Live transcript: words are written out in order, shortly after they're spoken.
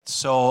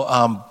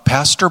So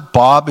Pastor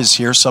Bob is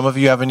here. Some of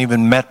you haven't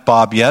even met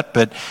Bob yet,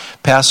 but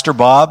Pastor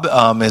Bob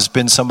has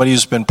been somebody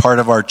who's been part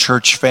of our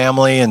church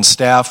family and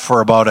staff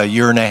for about a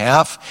year and a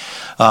half.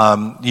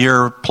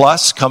 Year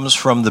plus, comes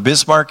from the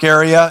Bismarck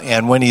area,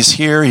 and when he's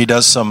here, he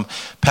does some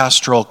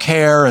pastoral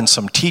care and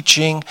some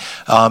teaching,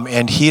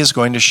 and he is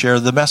going to share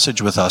the message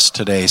with us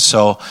today.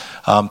 So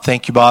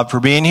thank you, Bob,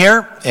 for being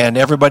here, and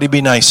everybody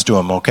be nice to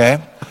him,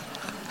 okay?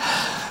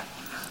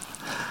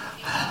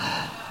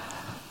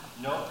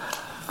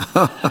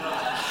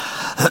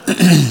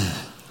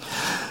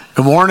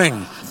 Good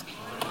morning.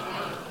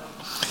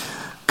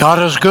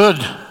 God is good.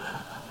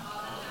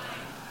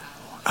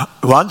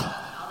 What?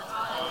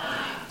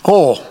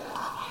 Oh,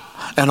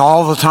 and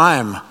all the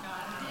time.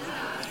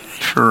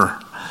 Sure.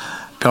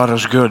 God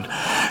is good.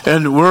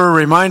 And we're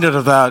reminded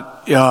of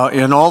that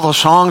in all the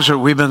songs that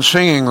we've been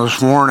singing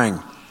this morning.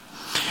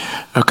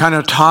 Kind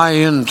of tie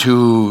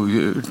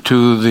into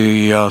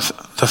the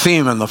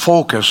theme and the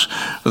focus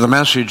of the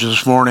message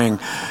this morning.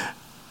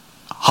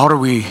 How do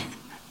we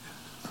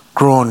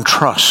grow in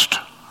trust?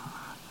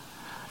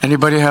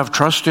 Anybody have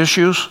trust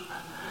issues?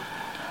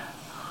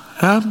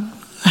 A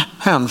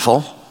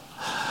handful.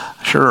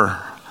 Sure.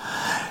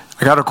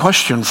 I got a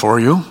question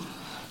for you.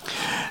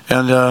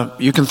 And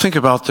you can think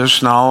about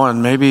this now,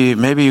 and maybe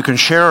you can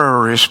share a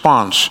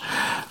response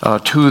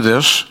to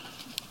this.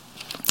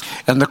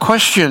 And the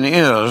question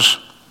is,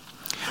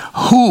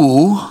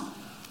 who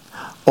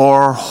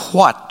or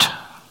what,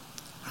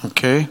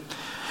 okay,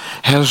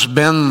 has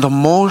been the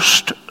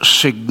most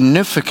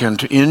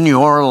significant in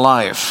your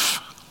life,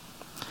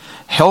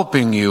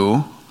 helping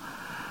you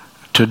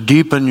to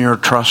deepen your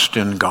trust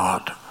in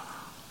God?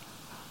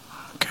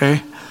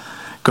 Okay?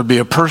 Could be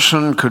a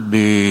person, could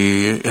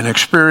be an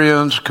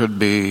experience, could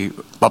be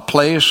a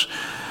place,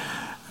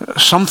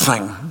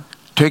 something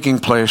taking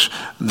place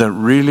that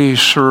really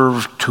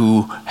served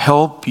to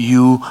help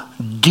you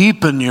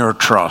deepen your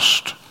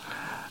trust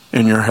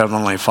in your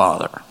Heavenly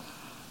Father.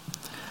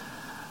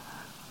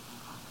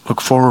 Look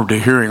forward to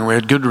hearing. We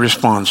had good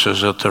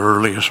responses at the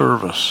early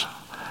service.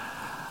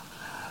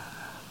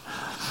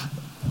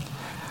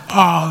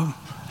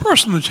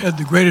 Person that's had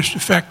the greatest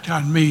effect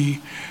on me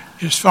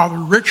is Father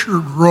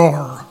Richard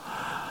Rohr,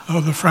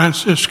 the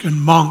Franciscan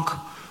monk,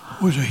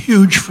 who was a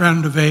huge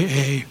friend of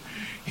AA.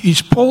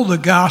 He's pulled the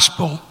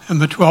gospel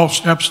and the 12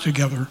 steps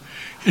together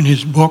in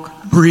his book,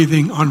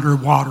 Breathing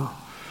Underwater.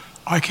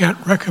 I can't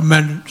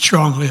recommend it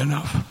strongly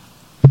enough.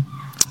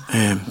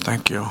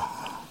 Thank you.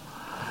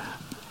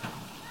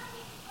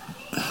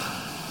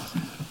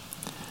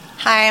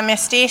 Hi, I'm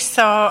Misty.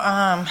 So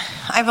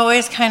I've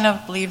always kind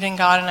of believed in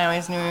God, and I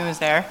always knew He was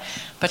there.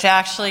 But to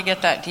actually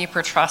get that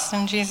deeper trust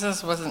in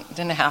Jesus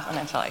didn't happen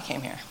until I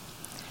came here,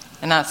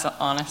 and that's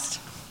honest.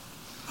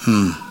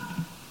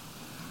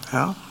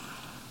 Yeah.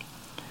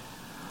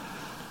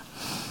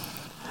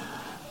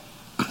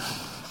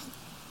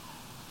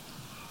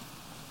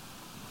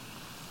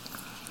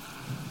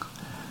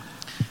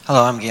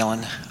 Hello, I'm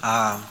Galen.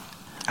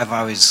 I've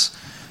always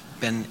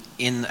been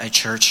in a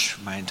church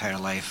my entire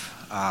life.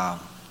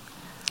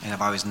 And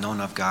I've always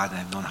known of God, and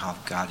I've known how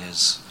God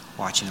is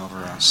watching over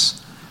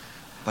us.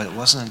 But it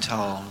wasn't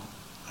until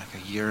like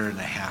a year and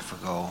a half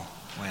ago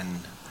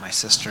when my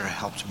sister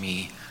helped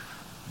me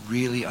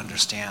really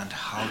understand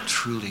how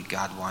truly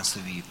God wants to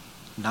be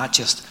not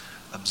just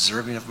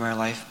observing of my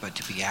life, but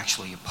to be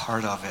actually a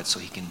part of it so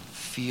He can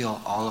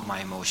feel all of my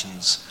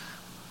emotions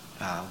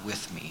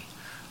with me.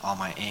 All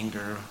my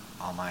anger,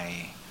 all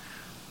my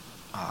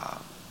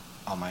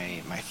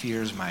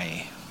fears,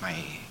 my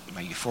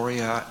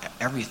euphoria,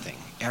 everything,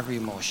 every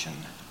emotion,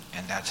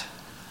 and that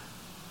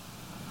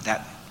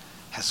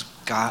has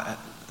got,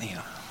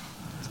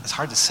 it's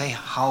hard to say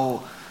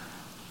how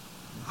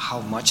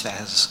much that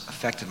has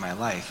affected my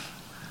life,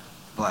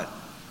 but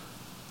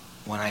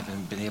when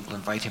I've been able to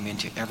invite Him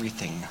into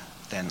everything,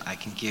 then I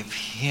can give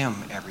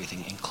Him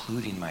everything,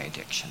 including my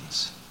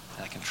addictions,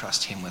 and I can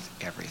trust Him with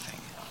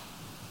everything.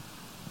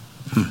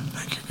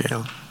 Thank you,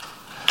 Gail.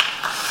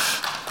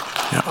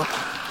 Yeah.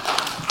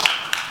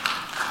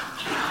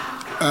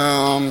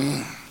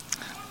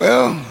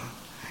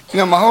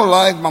 Well, my whole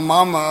life, my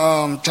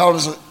mama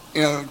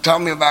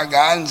taught me about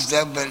God and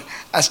stuff, but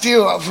I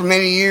still, for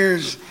many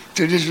years,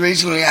 to just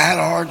recently, I had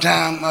a hard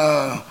time,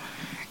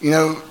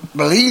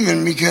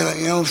 believing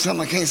because,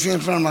 something I can't see in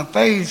front of my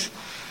face.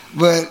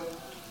 But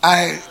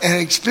I had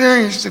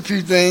experienced a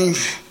few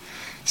things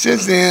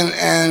since then,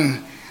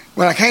 and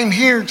when I came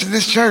here to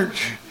this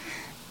church,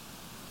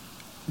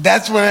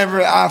 that's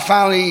whenever I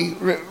finally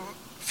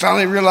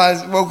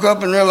realized, woke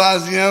up and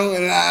realized,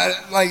 and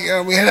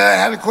I we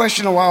had a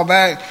question a while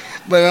back,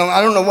 but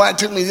I don't know why it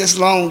took me this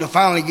long to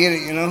finally get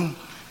it, And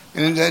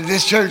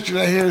this church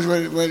right here is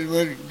what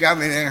got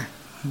me there.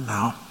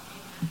 No.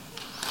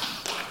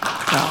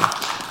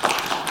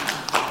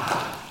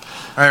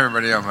 Hi,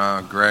 everybody.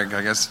 I'm Greg.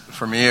 I guess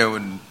for me,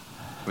 it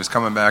was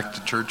coming back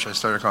to church. I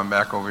started coming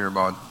back over here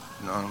about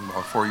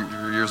 4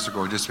 years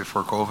ago, just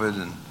before COVID,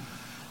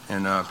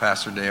 and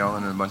Pastor Dale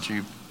and a bunch of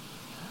you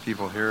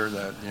people here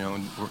that,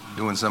 we're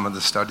doing some of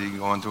the study,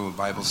 going through a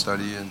Bible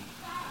study and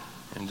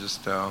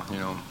just,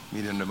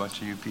 meeting a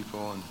bunch of you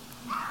people and,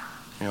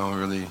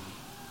 really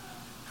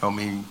help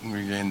me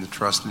regain the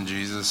trust in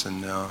Jesus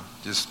and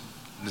just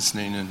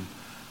listening and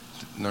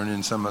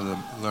learning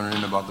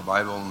about the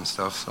Bible and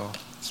stuff. So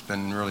it's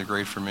been really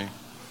great for me.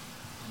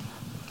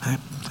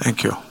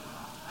 Thank you.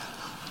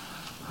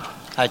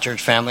 Hi,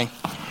 church family.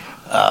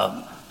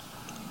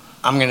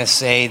 I'm going to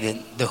say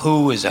that The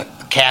Who is a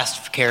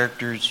cast of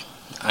characters.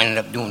 I ended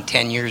up doing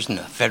 10 years in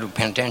the federal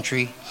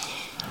penitentiary.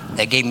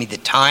 That gave me the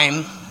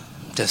time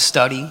to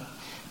study.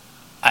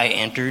 I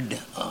entered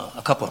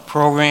a couple of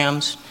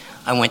programs.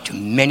 I went to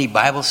many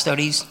Bible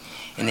studies,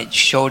 and it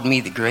showed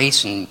me the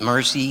grace and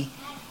mercy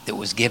that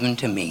was given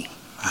to me.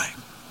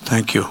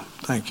 Thank you.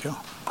 Thank you.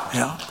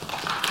 Yeah.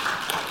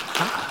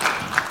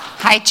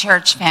 Hi,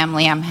 church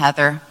family. I'm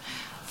Heather.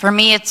 For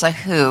me, it's a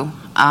Who.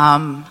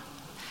 Don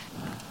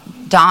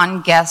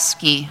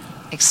Geske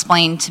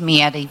explained to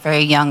me at a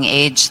very young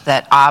age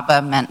that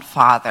Abba meant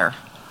father,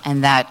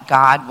 and that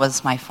God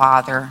was my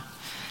father,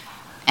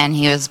 and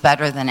he was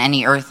better than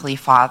any earthly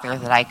father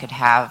that I could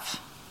have.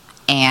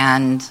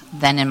 And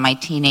then in my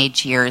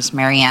teenage years,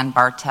 Marianne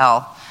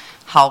Bartel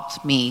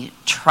helped me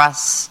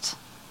trust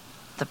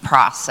the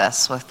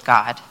process with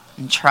God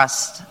and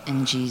trust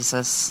in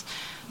Jesus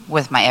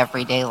with my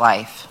everyday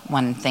life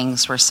when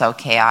things were so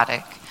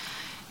chaotic.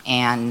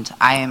 And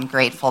I am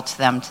grateful to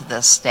them to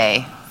this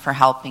day for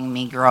helping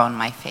me grow in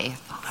my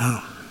faith.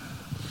 Oh,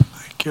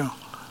 thank you.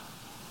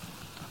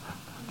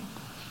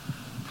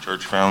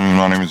 Church family,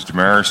 my name is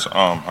Damaris.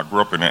 I grew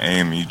up in an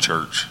AME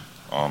church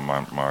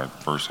my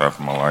first half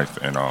of my life,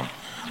 and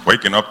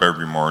waking up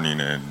every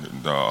morning and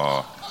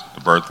the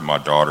birth of my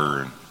daughter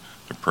and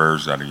the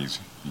prayers that he's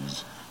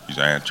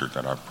answered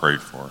that I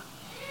prayed for.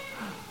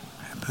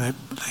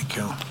 Thank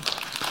you.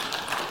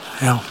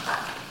 Yeah.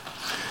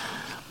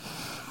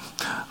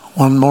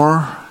 One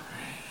more.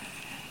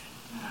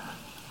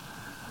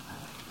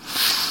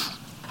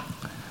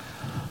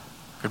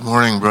 Good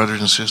morning,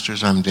 brothers and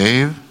sisters. I'm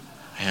Dave,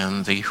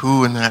 and the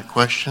who in that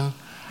question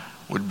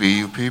would be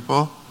you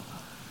people,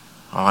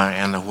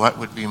 and the what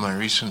would be my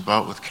recent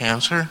bout with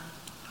cancer.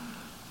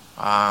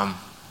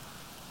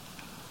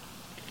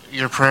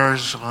 Your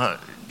prayers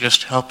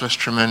just helped us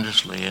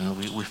tremendously, and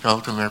we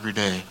felt them every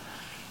day.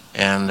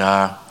 And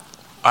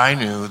I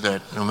knew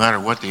that no matter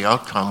what the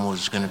outcome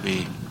was going to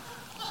be,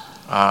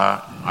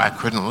 I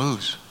couldn't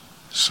lose.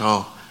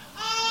 So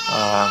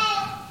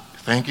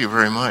thank you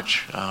very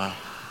much.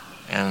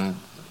 And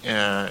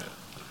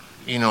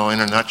in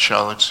a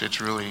nutshell,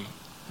 it's really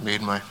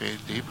made my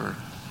faith deeper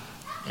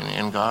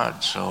in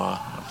God. So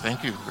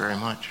thank you very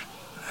much.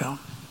 Yeah.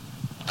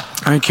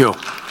 Thank you.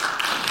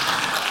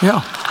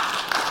 Yeah.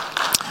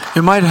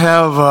 You might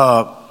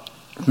have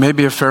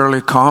maybe a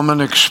fairly common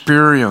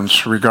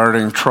experience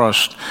regarding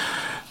trust.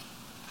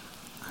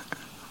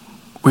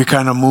 We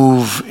kind of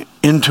move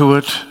into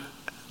it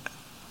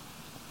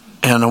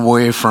and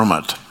away from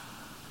it,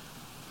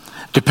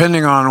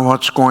 depending on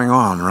what's going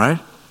on, right?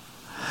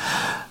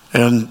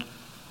 And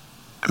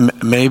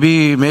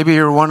maybe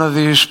you're one of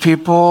these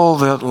people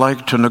that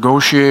like to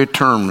negotiate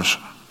terms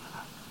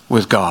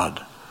with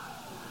God,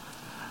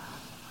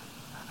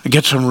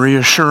 get some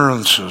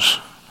reassurances.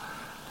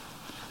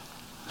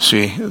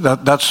 See,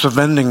 that's the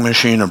vending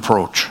machine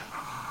approach.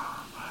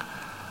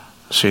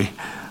 See,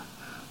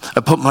 I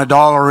put my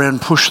dollar in,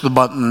 push the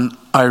button,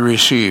 I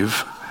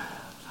receive.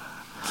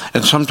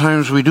 And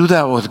sometimes we do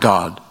that with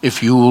God.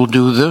 If you will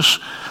do this,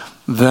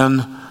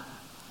 then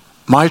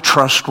my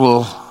trust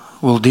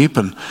will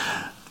deepen.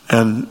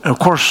 And of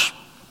course,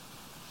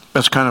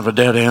 that's kind of a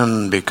dead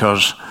end,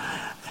 because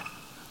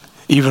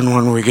even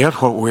when we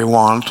get what we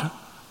want,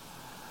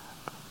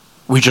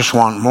 we just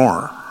want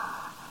more.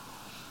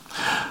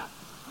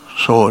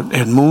 So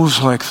it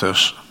moves like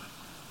this.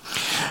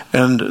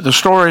 And the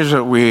stories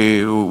that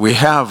we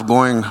have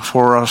going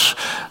for us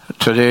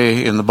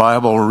today in the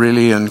Bible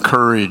really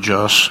encourage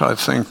us, I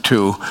think,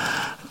 to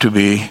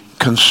be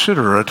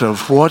considerate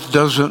of what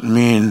does it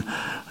mean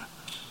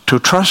to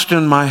trust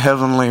in my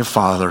Heavenly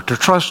Father, to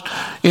trust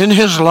in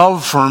His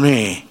love for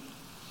me.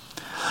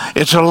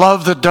 It's a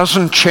love that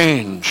doesn't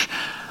change.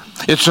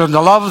 It's a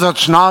love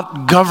that's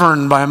not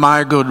governed by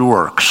my good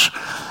works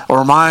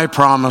or my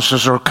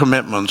promises or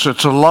commitments.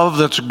 It's a love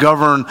that's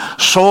governed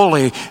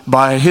solely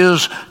by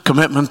His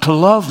commitment to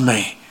love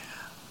me.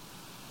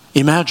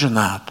 Imagine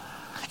that.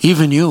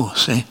 Even you,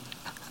 see?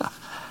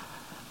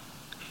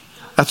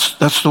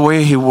 That's the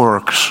way He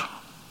works.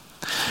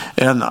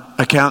 And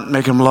I can't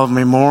make Him love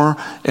me more,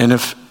 and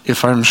if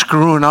I'm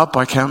screwing up,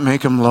 I can't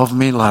make Him love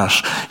me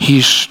less.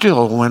 He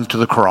still went to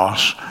the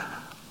cross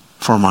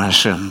for my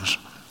sins.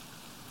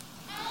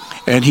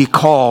 And He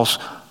calls,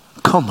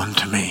 come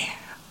unto me.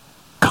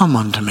 Come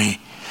unto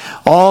me.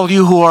 All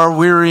you who are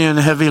weary and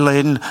heavy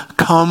laden,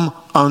 come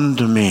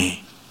unto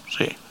me.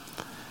 See?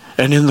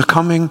 And in the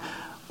coming,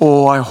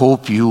 I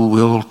hope you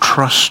will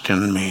trust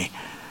in me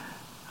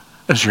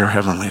as your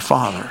Heavenly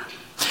Father.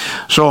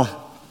 So,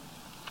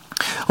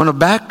 I'm going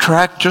to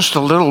backtrack just a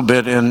little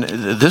bit, and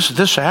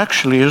this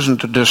actually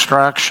isn't a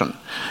distraction.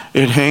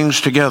 It hangs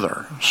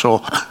together.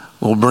 So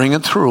we'll bring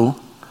it through.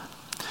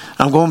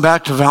 I'm going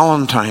back to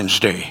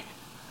Valentine's Day.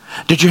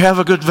 Did you have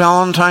a good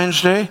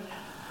Valentine's Day?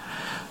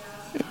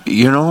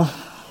 You know,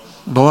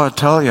 boy, I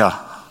tell you,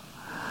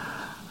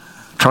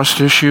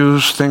 trust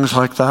issues, things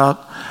like that.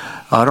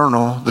 I don't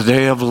know, the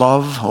day of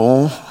love,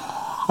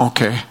 oh,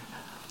 okay.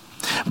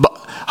 But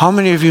how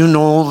many of you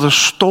know the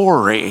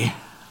story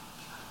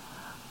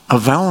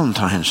of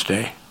Valentine's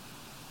Day?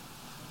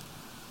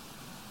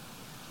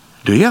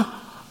 Do you?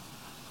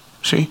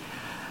 See?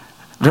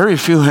 Very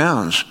few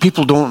hands.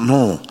 People don't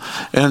know.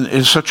 And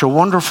it's such a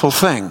wonderful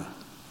thing.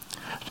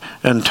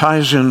 And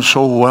ties in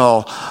so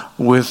well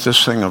with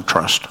this thing of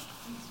trust.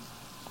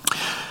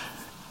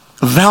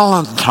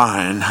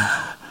 Valentine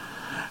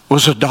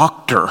was a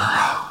doctor.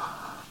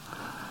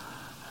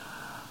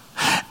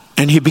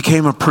 And he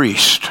became a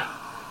priest.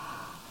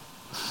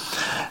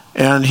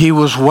 And he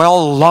was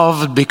well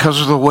loved because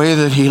of the way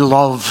that he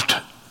loved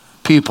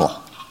people.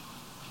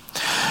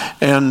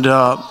 And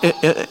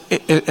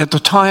at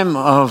the time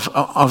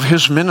of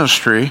his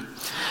ministry,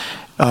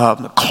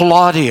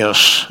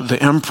 Claudius,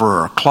 the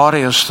emperor,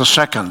 Claudius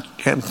II,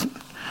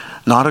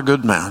 not a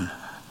good man,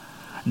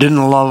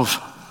 didn't love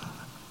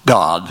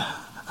God.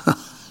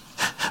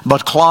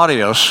 But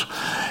Claudius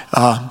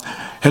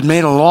had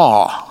made a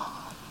law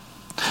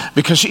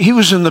because he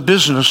was in the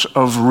business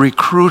of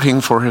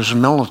recruiting for his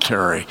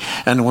military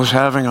and was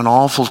having an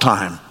awful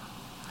time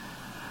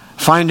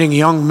finding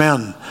young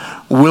men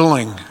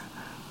willing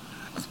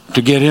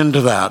to get into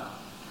that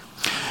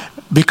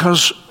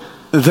because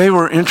they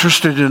were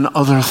interested in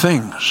other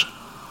things.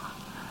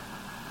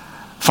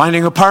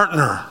 Finding a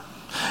partner,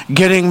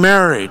 getting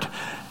married,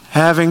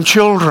 having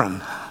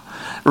children,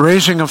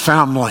 raising a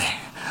family,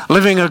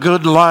 living a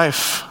good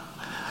life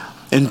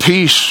in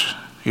peace,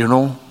 you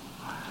know.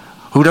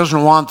 Who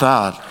doesn't want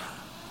that?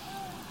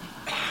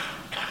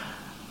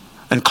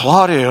 And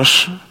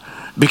Claudius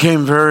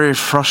became very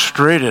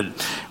frustrated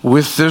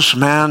with this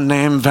man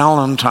named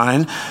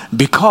Valentine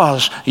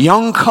because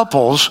young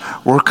couples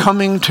were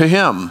coming to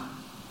him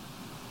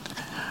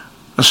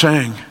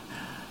saying,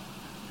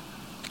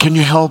 "Can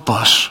you help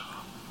us?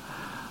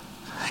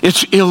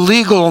 It's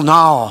illegal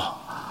now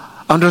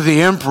under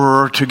the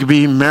emperor to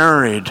be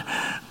married,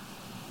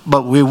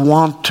 but we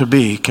want to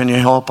be. Can you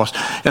help us?"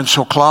 And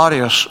so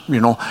Claudius, you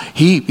know,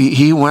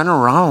 he went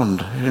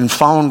around and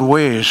found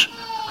ways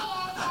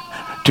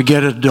to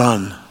get it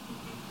done.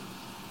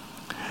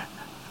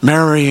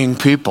 Marrying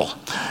people.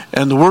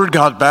 And the word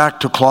got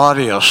back to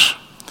Claudius,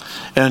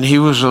 and he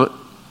was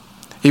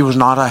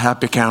not a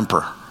happy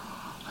camper.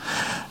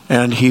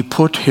 And he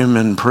put him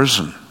in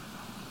prison.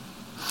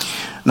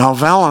 Now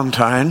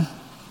Valentine,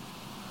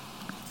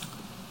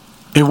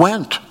 he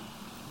went.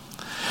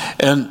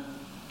 And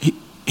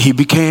he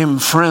became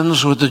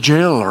friends with the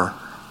jailer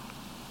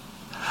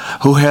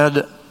who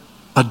had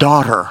a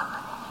daughter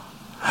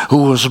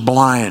who was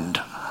blind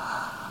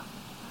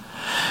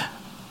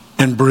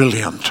and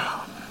brilliant.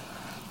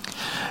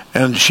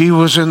 And she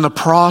was in the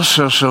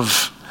process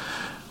of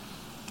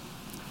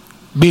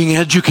being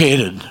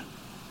educated.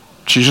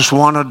 She just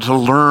wanted to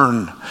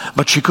learn,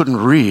 but she couldn't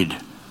read.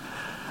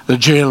 The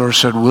jailer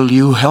said, "Will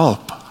you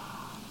help?"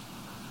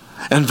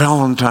 And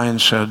Valentine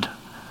said,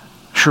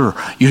 "Sure."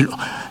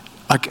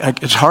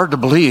 It's hard to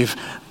believe,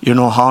 you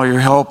know, how you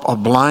help a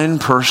blind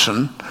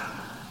person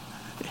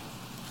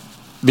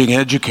being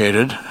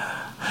educated,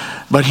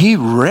 but he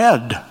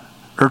read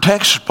her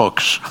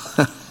textbooks.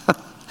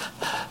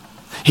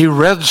 He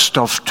read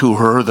stuff to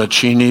her that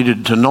she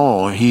needed to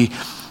know. He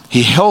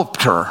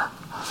helped her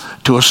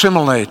to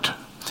assimilate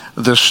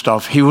this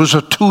stuff. He was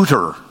a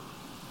tutor.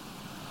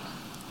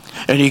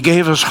 And he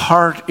gave his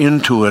heart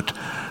into it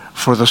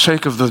for the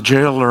sake of the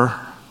jailer,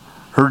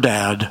 her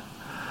dad,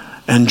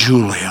 and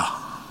Julia.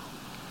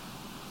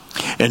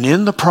 And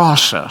in the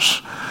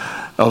process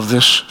of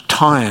this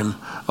time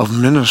of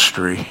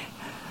ministry,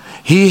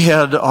 he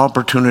had the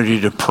opportunity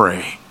to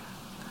pray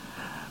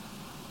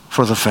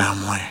for the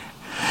family.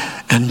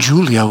 And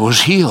Julia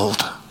was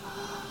healed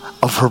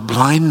of her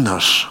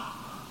blindness.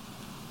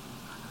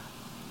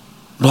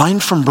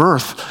 Blind from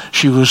birth,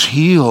 she was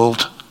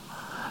healed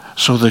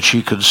so that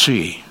she could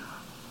see.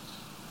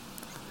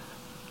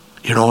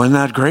 You know, isn't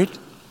that great?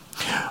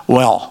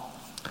 Well,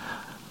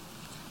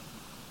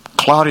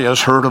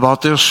 Claudius heard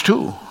about this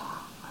too.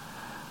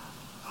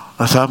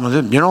 I thought,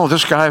 you know,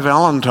 this guy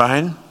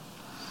Valentine,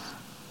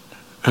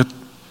 a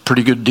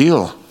pretty good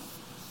deal.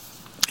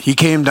 He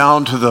came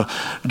down to the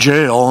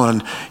jail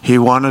and he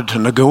wanted to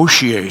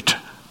negotiate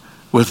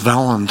with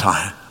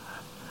Valentine.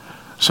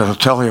 So I'll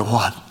tell you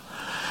what,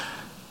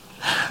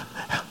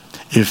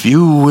 if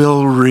you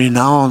will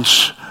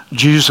renounce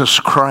Jesus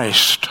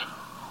Christ,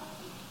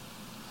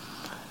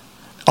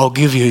 I'll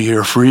give you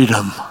your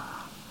freedom.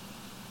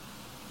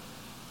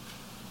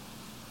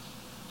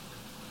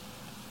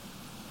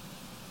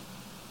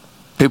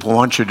 People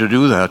want you to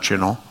do that, you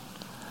know.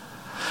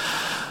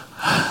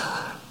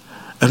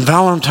 And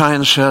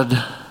Valentine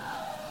said,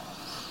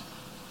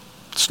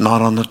 "It's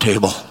not on the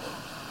table.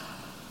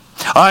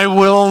 I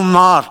will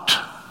not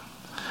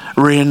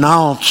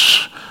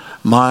renounce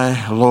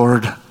my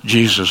Lord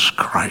Jesus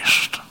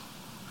Christ.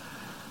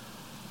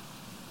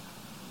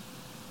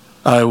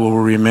 I will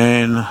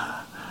remain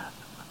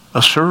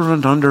a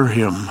servant under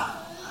him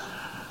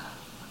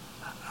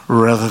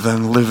rather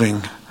than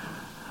living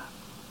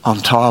on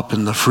top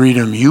in the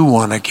freedom you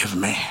want to give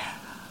me.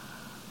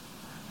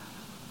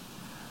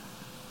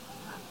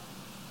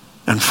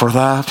 And for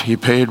that, he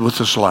paid with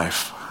his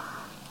life.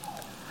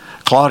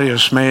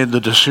 Claudius made the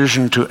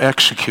decision to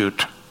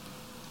execute.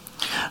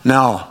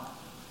 Now,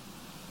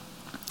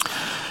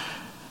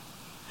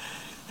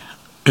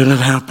 it had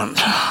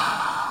happened.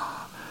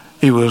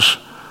 He was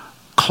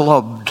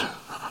clubbed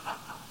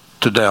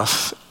to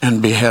death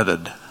and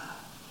beheaded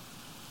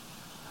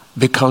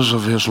because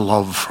of his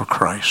love for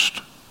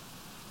Christ.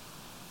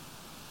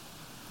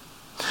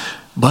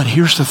 But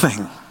here's the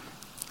thing.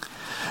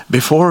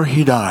 Before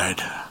he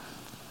died,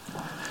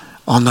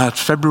 on that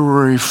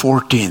February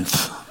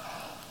 14th,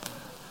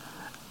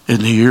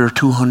 in the year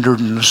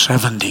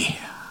 270,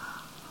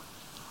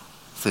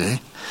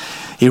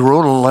 he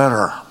wrote a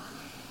letter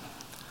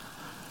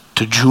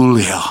to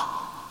Julia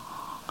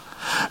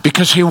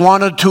because he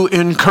wanted to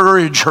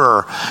encourage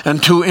her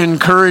and to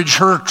encourage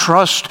her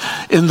trust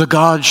in the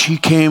God she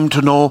came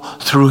to know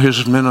through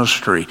his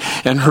ministry.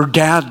 And her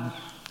dad,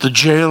 the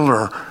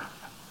jailer,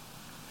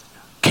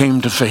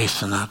 came to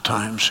faith in that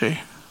time, see?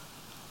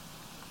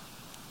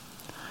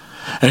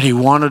 And he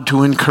wanted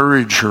to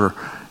encourage her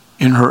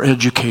in her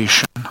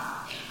education,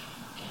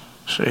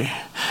 see?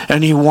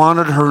 And he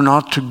wanted her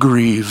not to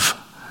grieve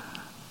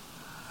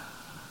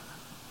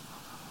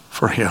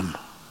for him,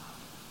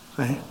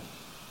 see?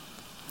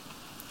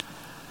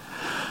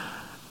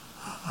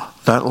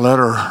 That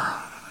letter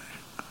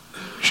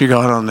she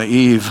got on the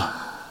eve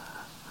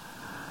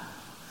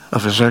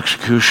of his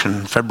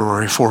execution,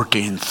 February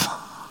 14th.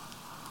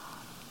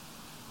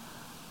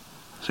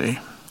 See?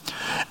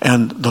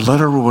 And the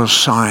letter was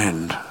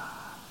signed,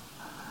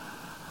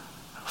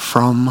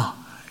 "From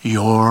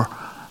your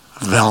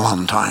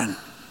Valentine."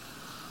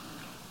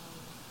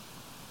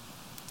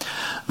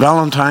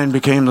 Valentine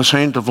became the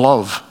saint of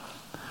love.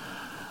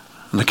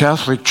 And the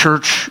Catholic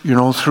Church,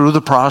 through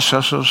the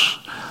processes,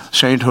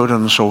 sainthood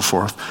and so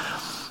forth,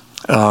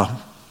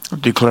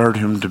 declared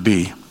him to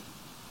be.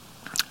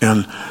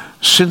 And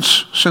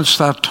since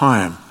that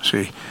time,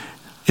 see,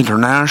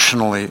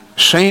 internationally,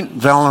 St.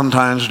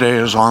 Valentine's Day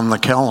is on the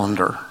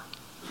calendar.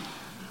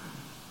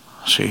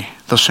 See,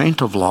 the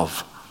saint of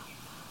love.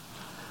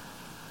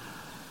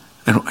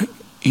 And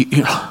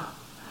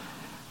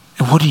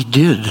what he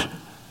did,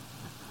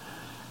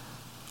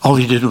 all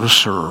he did was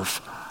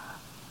serve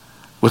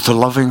with the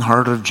loving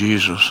heart of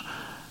Jesus,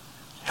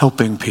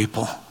 helping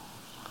people.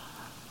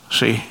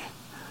 See,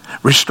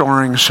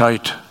 restoring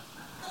sight,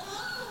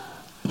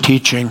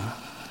 teaching,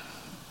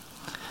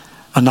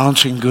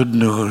 announcing good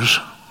news.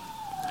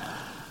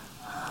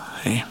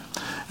 See?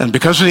 And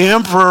because the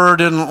emperor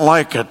didn't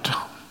like it,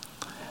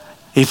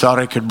 he thought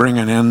he could bring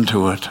an end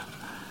to it.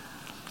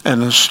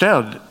 And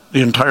instead,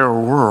 the entire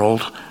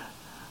world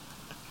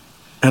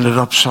ended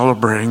up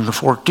celebrating the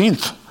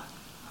 14th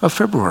of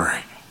February.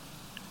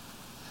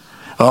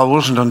 Well, it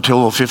wasn't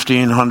until the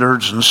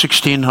 1500s and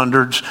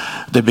 1600s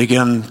they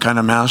began kind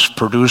of mass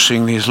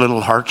producing these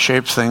little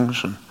heart-shaped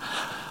things and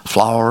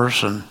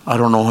flowers, and I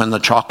don't know when the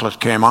chocolate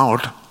came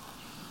out.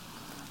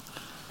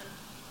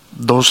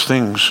 Those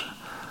things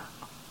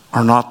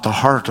are not the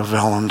heart of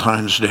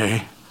Valentine's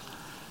Day.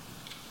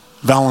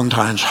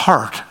 Valentine's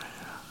heart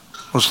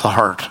was the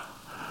heart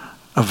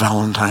of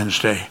Valentine's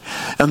Day.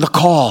 And the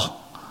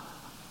call,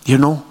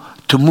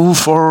 to move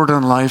forward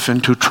in life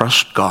and to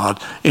trust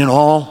God in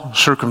all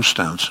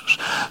circumstances.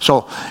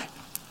 So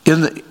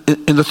in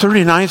the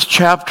 39th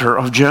chapter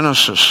of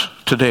Genesis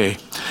today,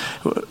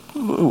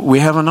 we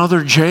have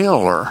another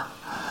jailer,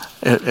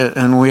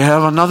 and we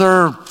have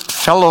another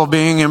fellow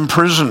being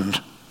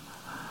imprisoned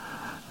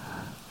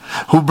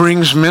who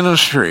brings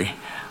ministry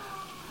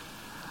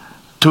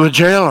to a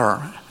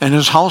jailer and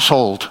his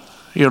household,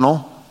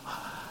 The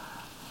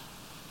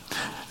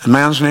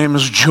man's name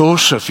is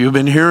Joseph. You've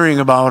been hearing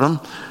about him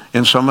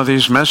in some of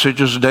these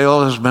messages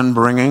Dale has been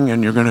bringing,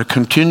 and you're going to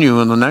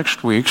continue in the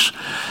next weeks.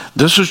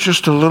 This is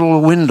just a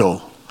little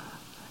window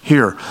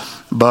here,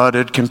 but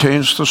it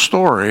contains the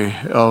story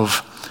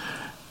of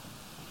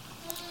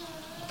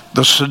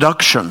the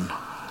seduction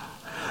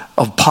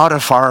of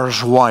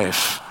Potiphar's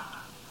wife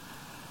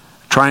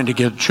trying to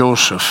get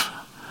Joseph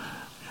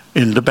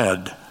into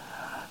bed.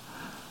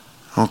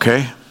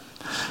 Okay?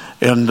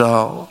 And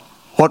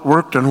what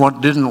worked and what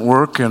didn't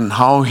work, and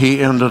how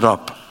he ended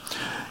up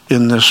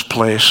in this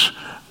place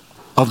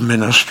of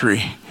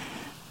ministry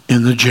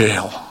in the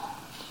jail.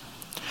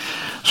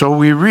 So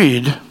we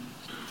read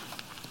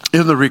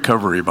in the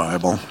Recovery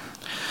Bible,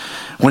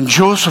 when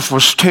Joseph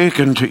was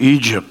taken to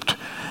Egypt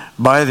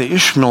by the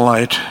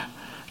Ishmaelite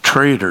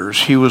traders,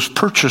 he was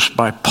purchased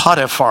by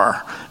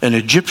Potiphar, an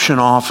Egyptian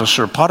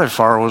officer.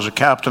 Potiphar was a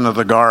captain of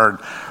the guard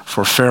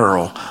for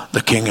Pharaoh,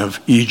 the king of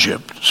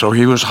Egypt. So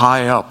he was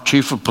high up,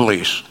 chief of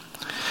police.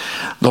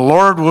 The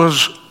Lord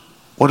was,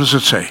 what does it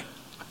say?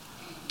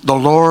 The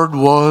Lord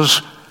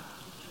was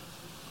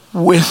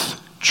with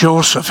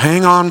Joseph.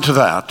 Hang on to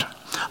that.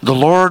 The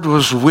Lord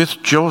was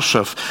with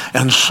Joseph,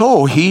 and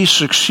so he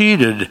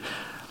succeeded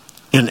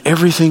in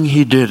everything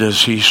he did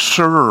as he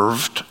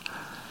served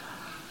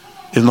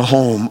in the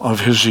home of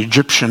his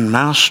Egyptian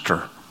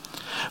master.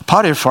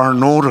 Potiphar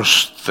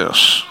noticed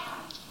this,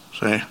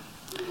 see,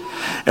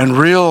 and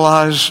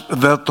realized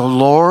that the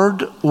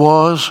Lord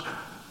was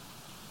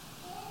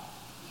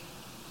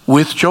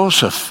with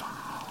Joseph,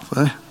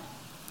 see,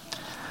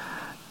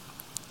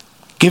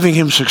 giving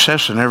him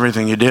success in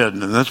everything he did.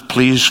 And that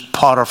pleased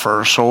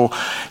Potiphar, so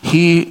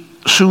he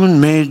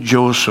soon made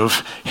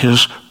Joseph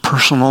his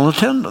personal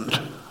attendant.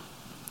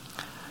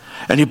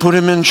 And he put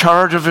him in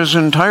charge of his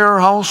entire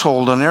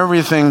household and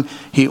everything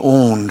he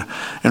owned.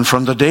 And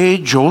from the day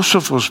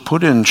Joseph was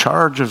put in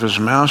charge of his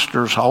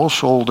master's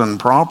household and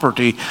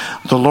property,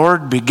 the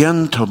Lord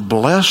began to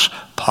bless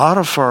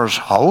Potiphar's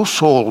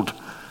household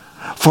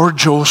for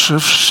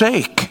Joseph's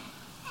sake.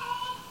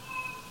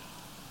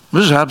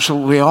 This is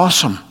absolutely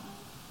awesome.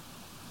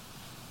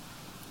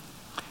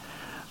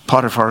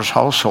 Potiphar's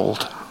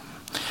household,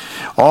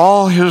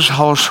 all his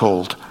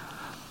household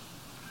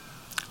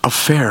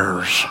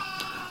affairs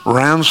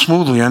ran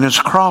smoothly, and his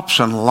crops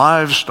and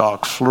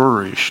livestock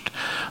flourished.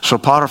 So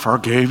Potiphar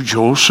gave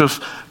Joseph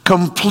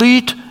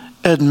complete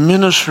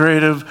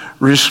administrative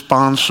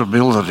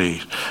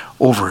responsibility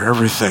over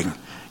everything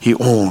he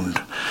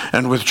owned.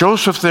 And with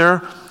Joseph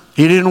there,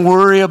 he didn't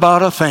worry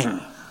about a thing.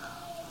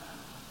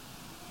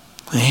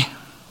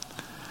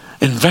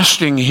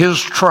 Investing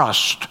his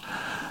trust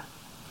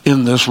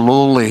in this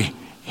lowly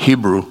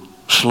Hebrew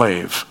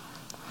slave,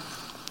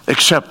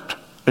 except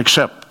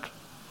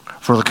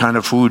for the kind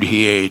of food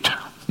he ate.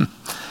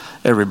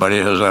 Everybody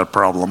has that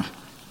problem.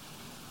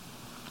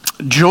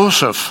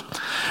 Joseph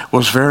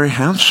was very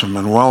handsome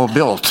and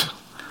well-built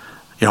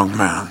young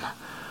man.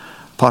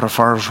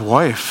 Potiphar's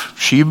wife,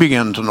 she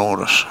began to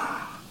notice,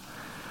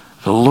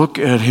 to look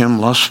at him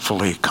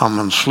lustfully. Come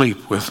and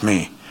sleep with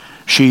me.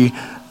 She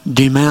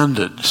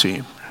demanded,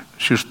 see,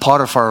 she was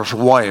Potiphar's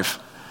wife.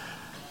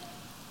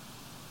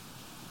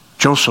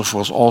 Joseph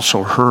was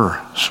also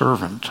her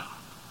servant.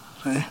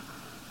 See?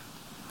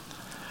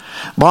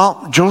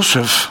 Well,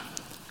 Joseph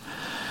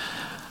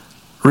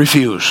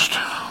refused.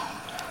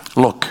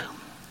 Look,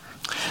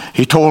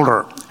 he told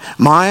her,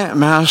 my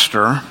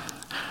master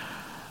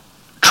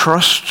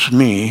trusts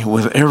me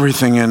with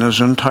everything in his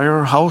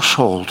entire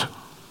household.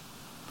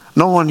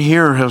 No one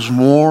here has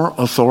more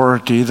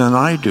authority than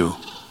I do.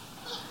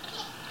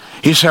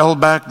 He's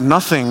held back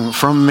nothing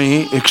from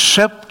me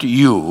except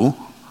you,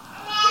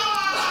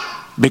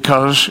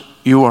 because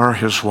you are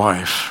his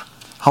wife.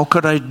 How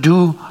could I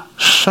do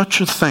such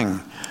a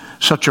thing?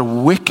 Such a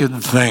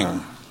wicked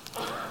thing.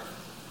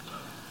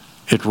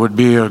 It would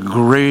be a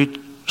great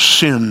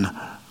sin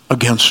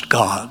against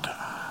God.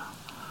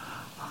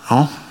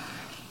 No?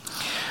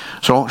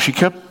 So she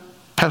kept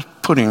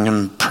putting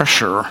him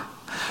pressure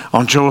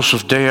on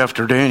Joseph day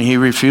after day, and he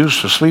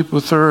refused to sleep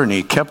with her, and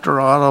he kept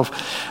her out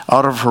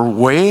of her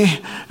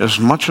way as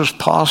much as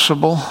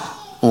possible.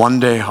 One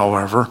day,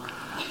 however,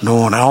 no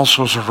one else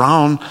was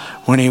around.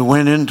 When he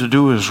went in to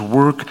do his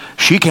work,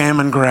 she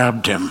came and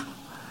grabbed him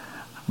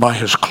by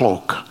his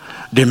cloak,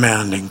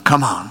 demanding,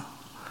 come on,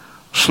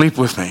 sleep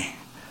with me.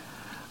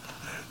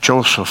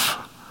 Joseph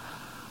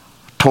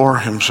tore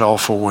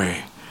himself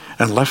away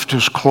and left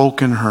his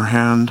cloak in her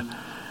hand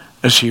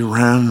as he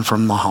ran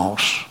from the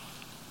house.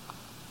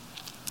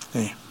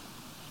 See?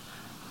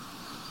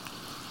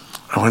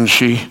 When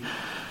she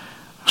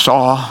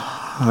saw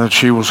that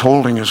she was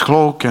holding his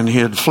cloak and he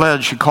had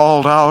fled, she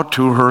called out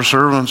to her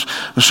servants,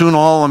 and soon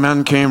all the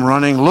men came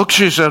running. Look,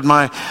 she said,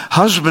 my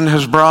husband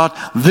has brought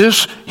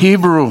this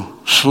Hebrew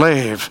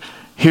slave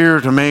here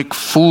to make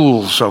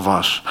fools of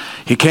us.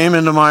 He came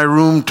into my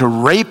room to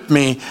rape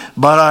me,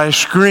 but I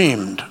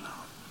screamed.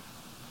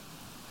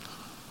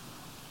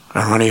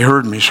 And when he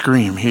heard me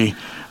scream, he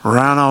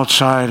ran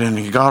outside and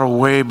he got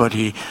away, but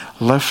he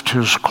left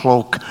his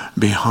cloak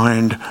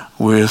behind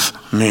with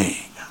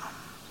me.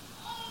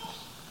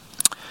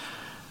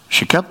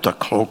 She kept the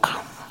cloak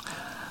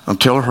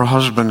until her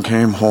husband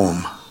came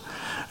home.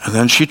 And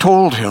then she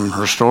told him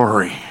her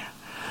story.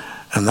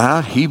 And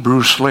that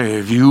Hebrew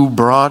slave you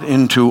brought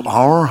into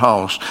our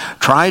house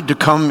tried to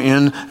come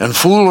in and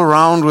fool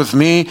around with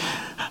me.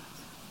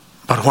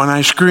 But when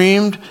I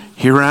screamed,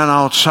 he ran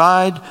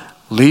outside,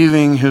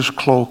 leaving his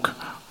cloak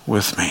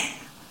with me.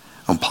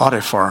 And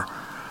Potiphar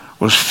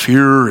was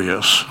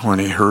furious when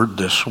he heard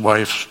this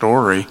wife's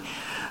story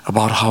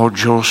about how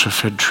Joseph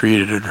had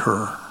treated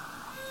her.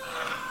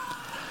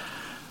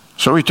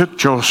 So he took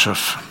Joseph,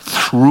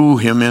 threw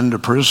him into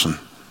prison,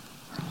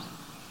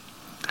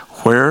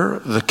 where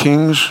the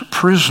king's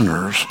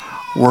prisoners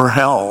were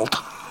held.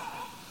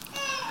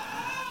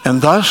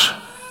 And thus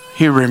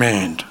he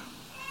remained.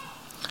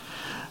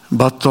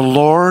 But the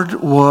Lord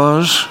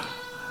was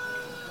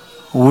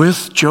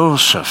with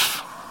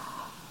Joseph.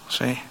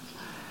 See?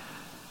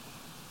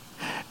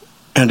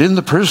 And in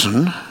the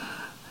prison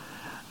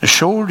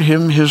showed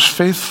him his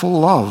faithful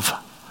love.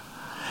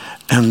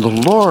 And the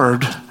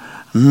Lord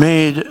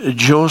made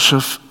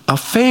Joseph a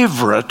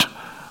favorite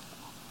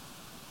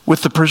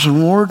with the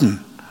prison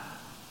warden.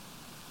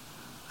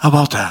 How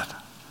about that?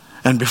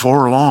 And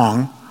before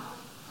long,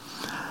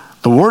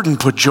 the warden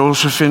put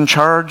Joseph in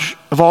charge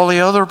of all the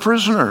other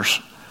prisoners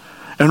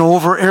and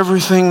over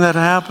everything that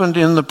happened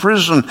in the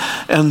prison.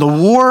 And the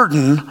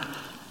warden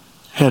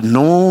had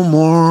no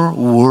more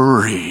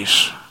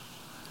worries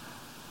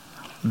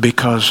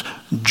because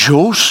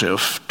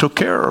Joseph took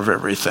care of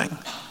everything.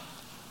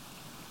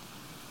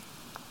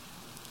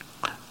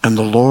 And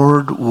the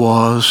Lord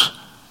was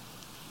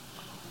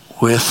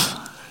with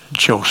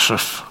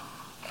Joseph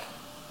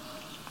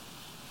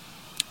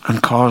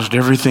and caused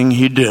everything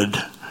he did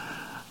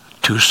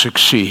to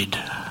succeed.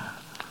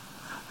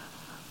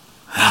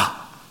 Yeah,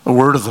 the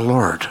word of the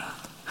Lord.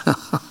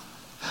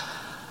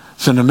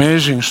 It's an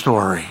amazing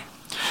story.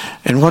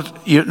 And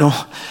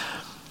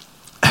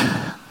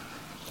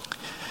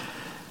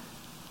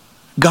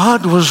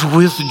God was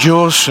with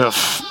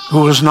Joseph,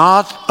 who was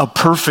not a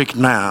perfect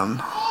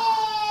man.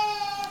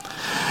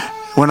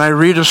 When I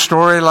read a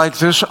story like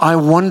this, I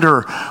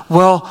wonder,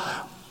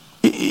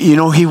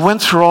 he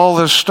went through all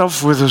this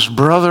stuff with his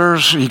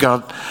brothers. He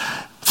got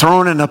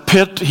thrown in a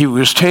pit. He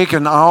was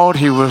taken out.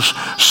 He was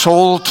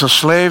sold to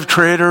slave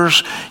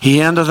traders.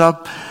 He ended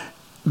up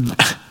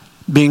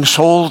being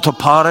sold to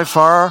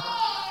Potiphar.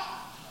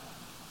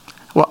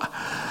 Well,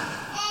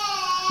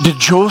 did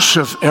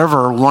Joseph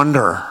ever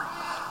wonder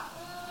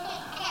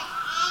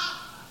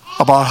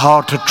about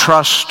how to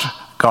trust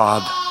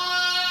God?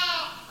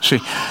 See,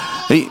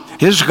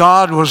 his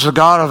God was the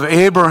God of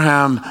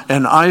Abraham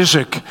and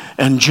Isaac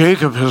and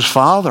Jacob, his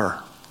father.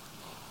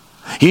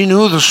 He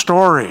knew the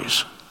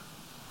stories.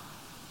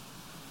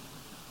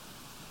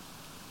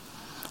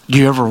 Do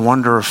you ever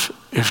wonder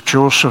if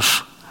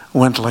Joseph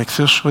went like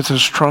this with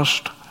his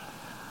trust?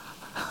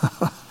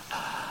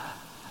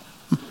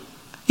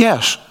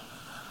 Yes.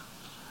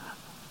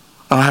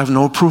 I have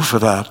no proof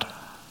of that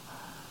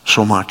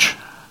so much.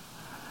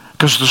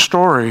 Because the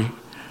story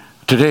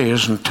today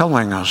isn't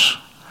telling us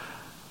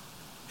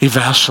he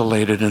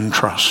vacillated in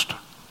trust.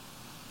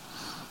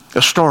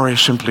 The story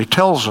simply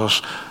tells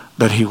us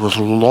that he was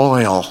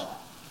loyal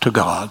to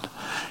God.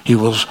 He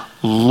was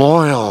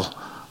loyal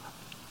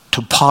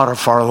to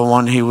Potiphar, the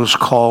one he was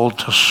called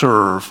to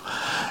serve.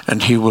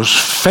 And he was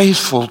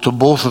faithful to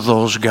both of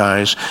those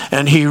guys.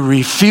 And he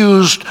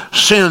refused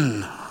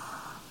sin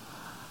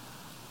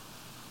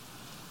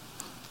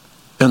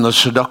in the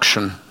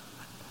seduction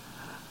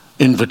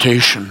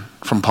invitation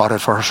from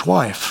Potiphar's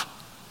wife.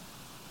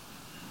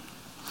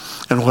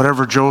 And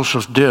whatever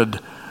Joseph did,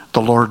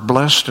 the Lord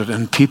blessed it,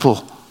 and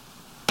people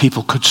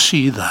could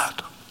see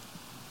that.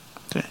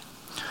 Okay.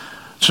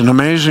 It's an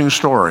amazing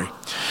story.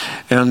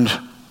 And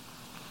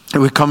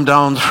we come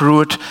down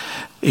through it.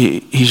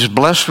 He's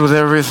blessed with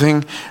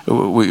everything.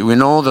 We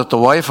know that the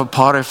wife of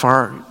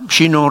Potiphar,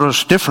 she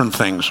noticed different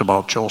things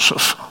about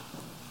Joseph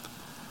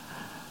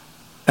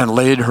and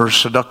laid her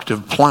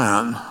seductive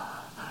plan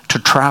to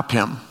trap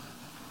him.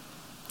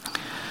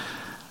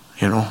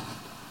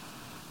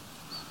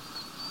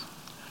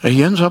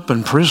 He ends up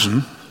in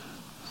prison,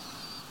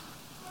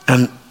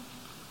 and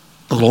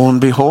lo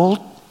and behold,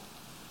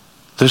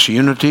 this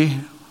unity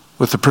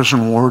with the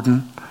prison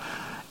warden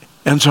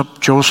ends up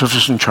Joseph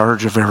is in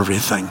charge of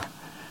everything.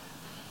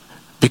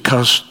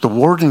 Because the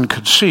warden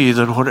could see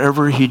that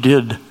whatever he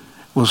did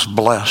was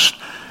blessed,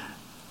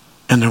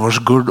 and there was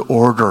good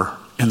order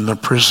in the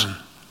prison.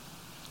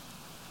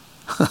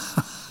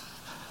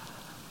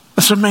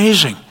 It's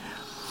amazing.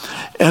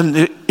 And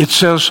it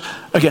says,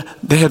 again,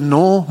 they had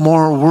no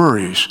more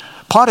worries.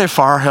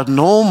 Potiphar had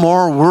no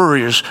more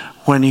worries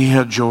when he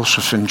had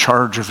Joseph in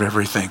charge of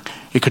everything.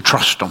 He could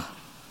trust him.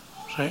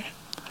 See?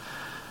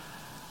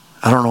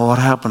 I don't know what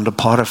happened to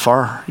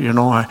Potiphar.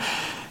 You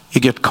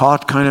get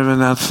caught kind of in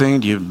that thing.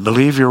 Do you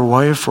believe your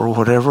wife or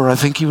whatever? I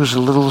think he was a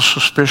little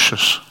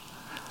suspicious.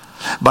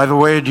 By the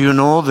way, do you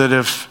know that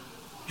if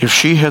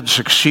she had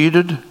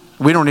succeeded,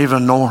 we don't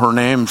even know her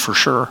name for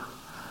sure.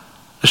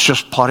 It's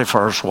just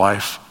Potiphar's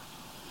wife.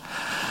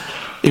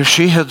 If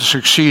she had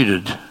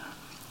succeeded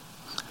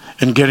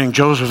in getting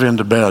Joseph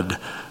into bed,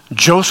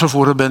 Joseph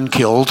would have been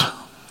killed.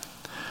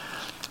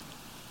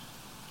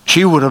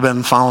 She would have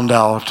been found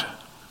out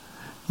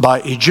by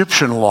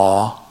Egyptian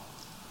law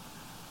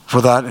for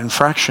that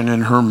infraction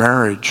in her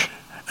marriage,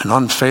 and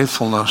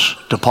unfaithfulness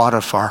to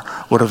Potiphar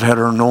would have had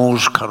her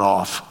nose cut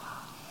off.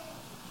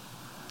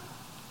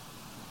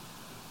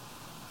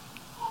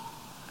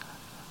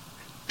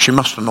 She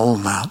must have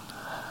known that.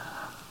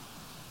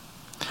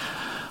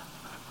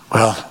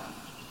 Well,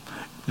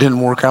 it didn't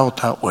work out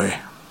that way.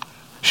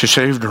 She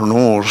saved her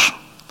nose.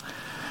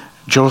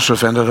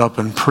 Joseph ended up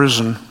in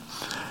prison.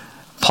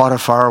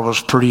 Potiphar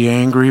was pretty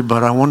angry,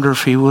 but I wonder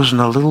if he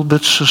wasn't a little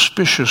bit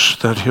suspicious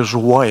that his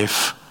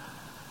wife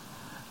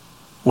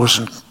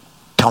wasn't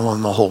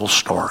telling the whole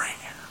story.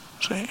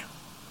 See?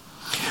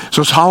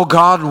 So it's how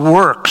God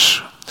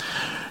works.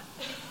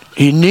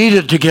 He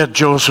needed to get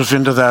Joseph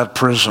into that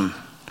prison.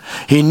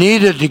 He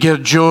needed to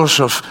get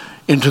Joseph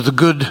into the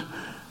good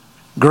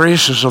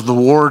graces of the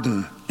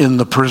warden in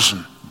the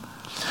prison,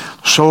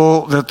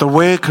 so that the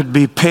way could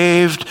be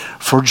paved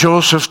for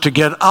Joseph to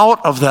get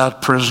out of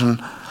that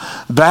prison,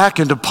 back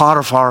into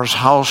Potiphar's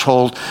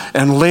household,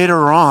 and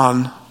later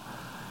on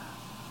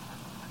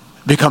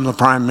become the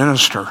prime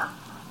minister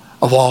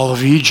of all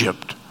of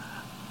Egypt.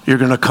 You're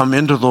going to come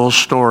into those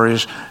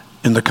stories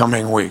in the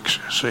coming weeks,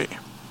 see.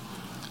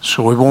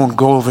 So we won't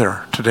go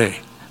there today.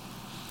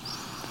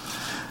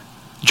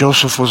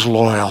 Joseph was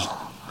loyal,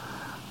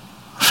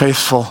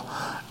 faithful,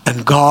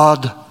 and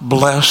God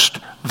blessed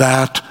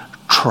that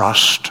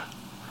trust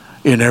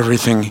in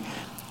everything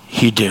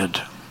he did.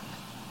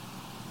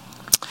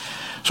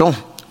 So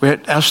we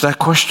had asked that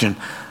question.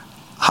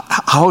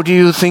 How do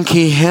you think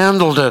he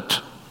handled it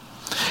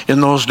in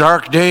those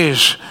dark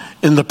days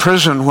in the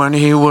prison when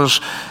he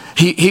wasn't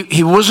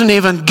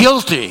even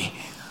guilty?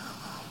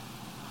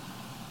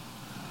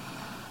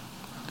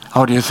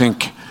 How do you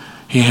think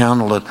he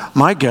handled it?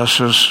 My guess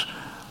is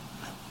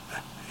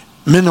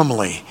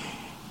minimally.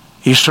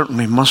 He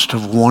certainly must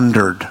have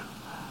wondered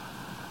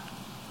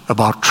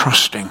about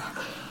trusting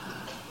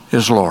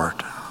his Lord.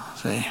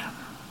 See?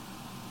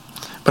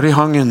 But he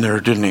hung in there,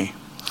 didn't he?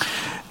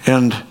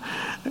 And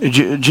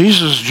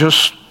Jesus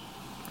just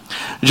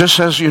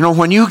says,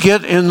 when you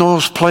get in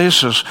those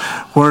places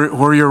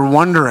where you're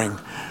wondering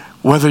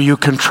whether you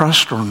can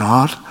trust or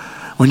not,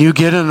 when you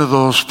get into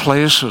those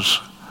places,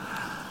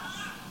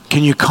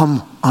 can you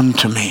come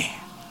unto me?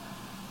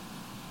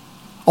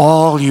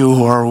 All you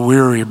who are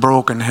weary,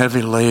 broken,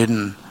 heavy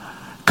laden,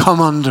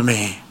 come unto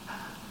me.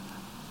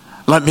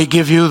 Let me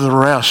give you the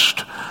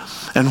rest.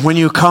 And when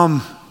you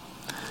come,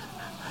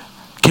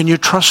 can you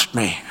trust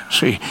me?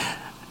 See,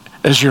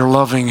 as your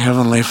loving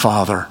Heavenly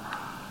Father,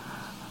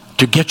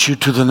 to get you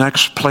to the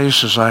next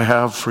places I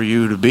have for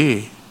you to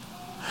be.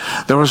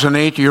 There was an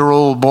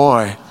 8-year-old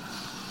boy.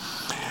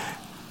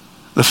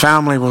 The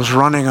family was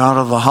running out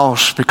of the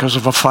house because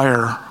of a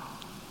fire.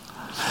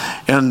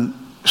 And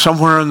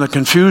somewhere in the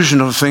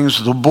confusion of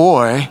things, the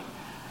boy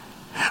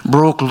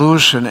broke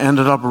loose and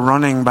ended up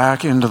running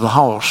back into the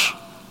house.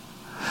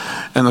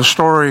 And the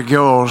story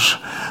goes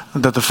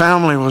that the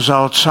family was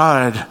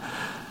outside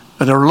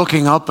and they're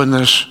looking up in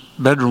this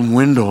bedroom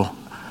window,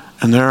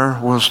 and there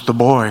was the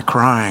boy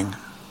crying.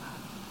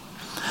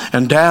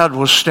 And Dad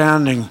was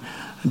standing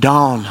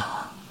down.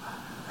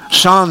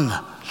 Son,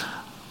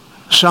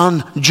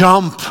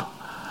 jump,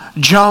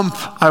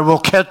 I will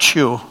catch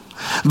you.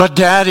 But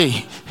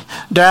Daddy,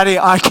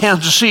 I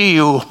can't see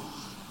you.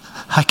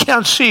 I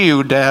can't see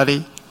you,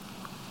 Daddy.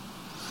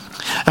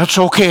 That's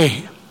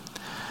okay.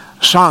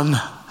 Son,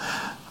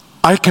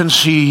 I can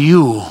see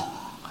you.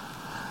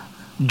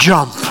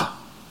 Jump.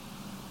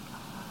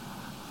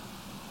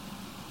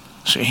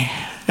 See,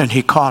 and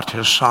he caught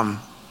his son.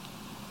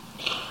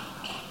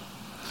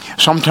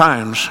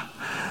 Sometimes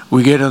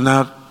we get in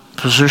that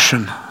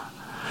position.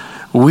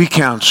 We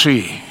can't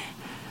see.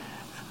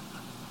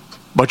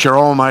 But your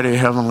Almighty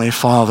Heavenly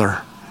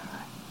Father,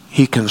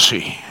 He can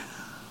see.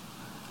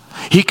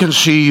 He can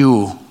see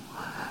you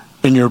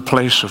in your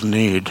place of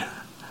need.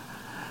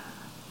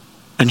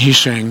 And He's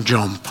saying,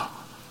 jump.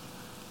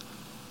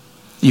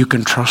 You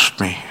can trust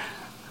me.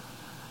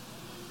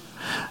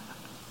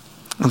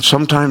 And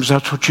sometimes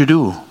that's what you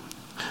do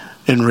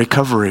in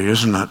recovery,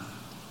 isn't it?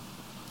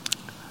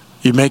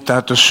 You make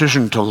that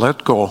decision to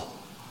let go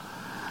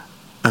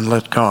and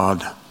let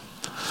God.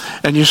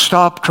 And you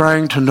stop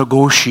trying to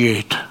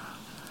negotiate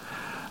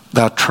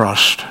that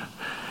trust.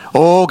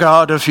 Oh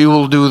God, if you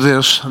will do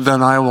this,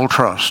 then I will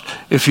trust.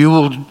 If you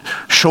will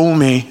show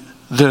me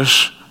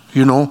this,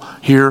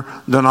 here,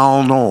 then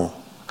I'll know.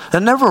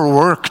 It never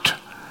worked.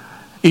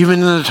 Even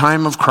in the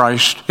time of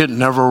Christ, it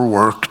never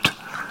worked.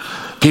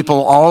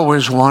 People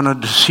always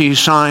wanted to see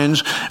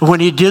signs. When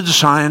he did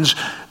signs,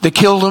 they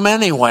killed him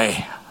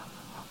anyway.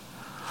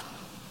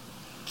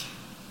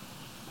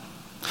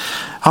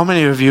 How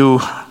many of you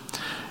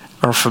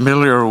are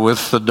familiar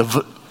with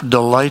the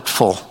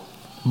delightful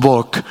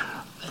book,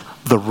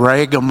 The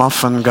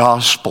Ragamuffin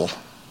Gospel?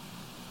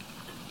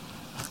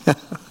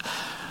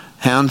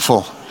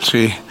 Handful.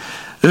 See,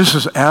 this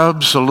is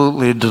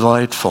absolutely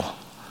delightful.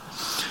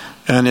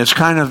 And it's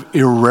kind of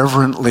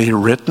irreverently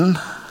written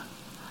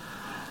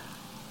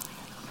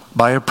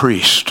by a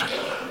priest.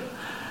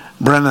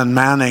 Brennan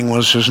Manning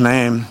was his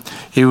name.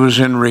 He was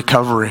in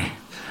recovery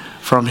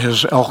from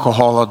his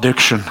alcohol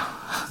addiction.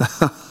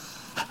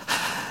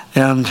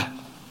 And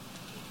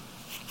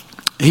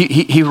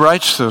he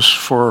writes this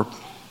for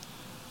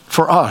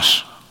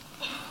us.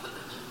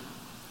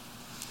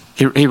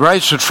 He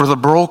writes it for the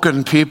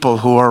broken people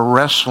who are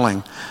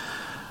wrestling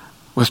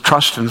with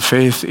trust and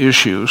faith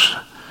issues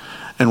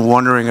and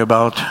wondering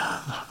about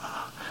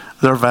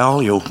their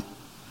value.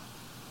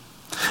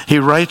 He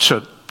writes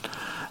it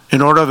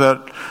in order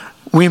that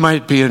we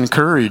might be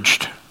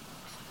encouraged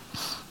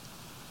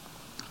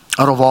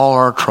out of all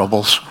our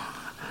troubles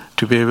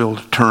to be able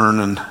to turn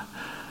and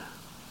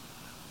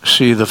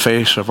see the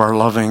face of our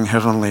loving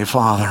Heavenly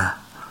Father,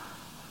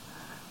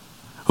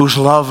 whose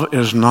love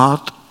is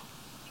not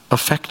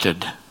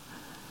affected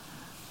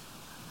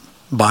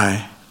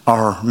by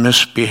our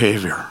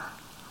misbehavior.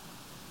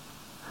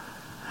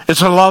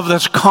 It's a love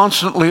that's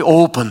constantly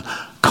open,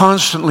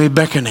 constantly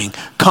beckoning.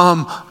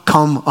 Come,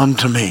 come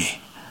unto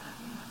me.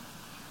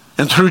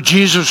 And through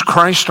Jesus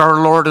Christ,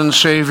 our Lord and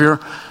Savior,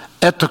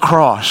 at the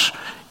cross,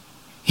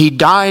 He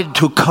died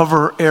to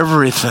cover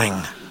everything.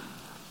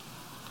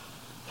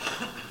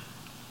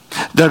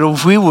 That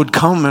if we would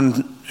come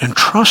and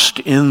trust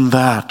in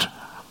that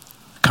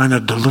kind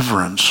of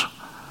deliverance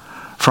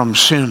from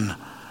sin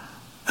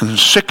and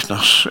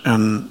sickness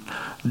and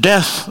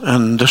death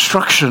and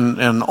destruction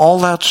and all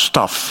that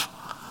stuff,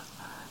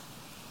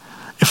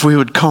 if we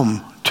would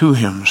come to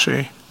Him,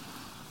 see,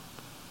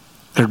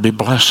 there'd be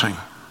blessing.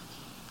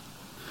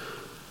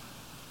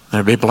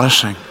 There'd be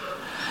blessing.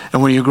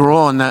 And when you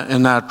grow in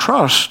that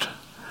trust,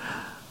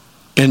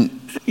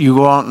 and you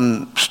go out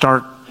and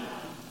start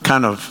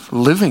kind of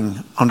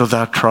living under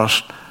that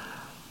trust,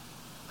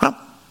 well,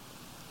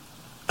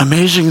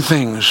 amazing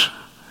things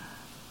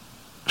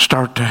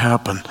start to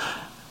happen.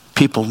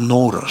 People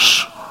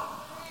notice.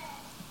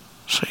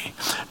 See,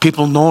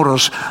 people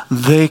notice,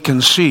 they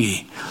can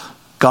see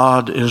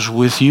God is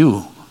with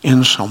you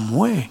in some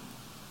way.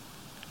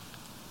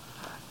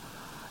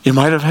 You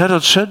might have had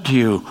it said to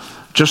you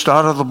just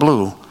out of the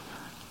blue.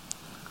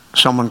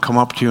 Someone come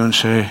up to you and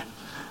say,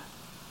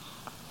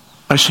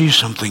 I see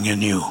something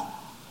in you.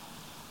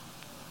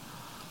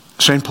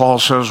 St. Paul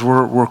says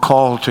we're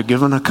called to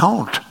give an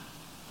account.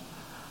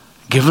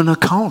 Give an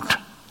account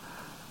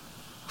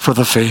for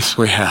the faith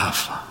we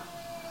have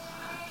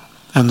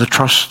and the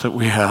trust that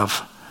we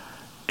have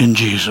in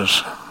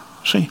Jesus.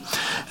 See?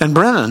 And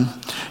Brennan,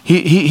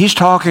 he's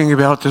talking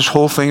about this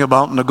whole thing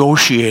about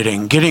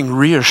negotiating, getting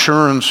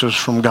reassurances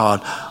from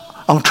God.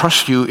 I'll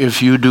trust you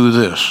if you do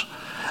this.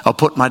 I'll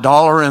put my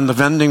dollar in the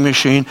vending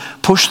machine,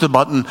 push the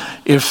button.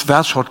 If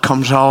that's what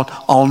comes out,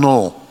 I'll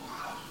know.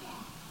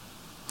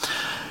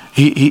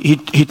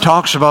 He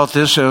talks about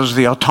this as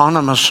the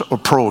autonomous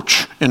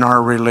approach in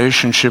our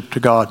relationship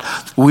to God.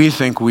 We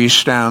think we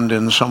stand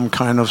in some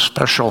kind of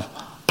special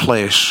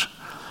place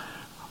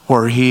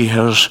where He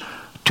has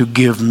to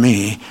give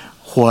me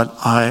what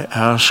I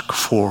ask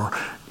for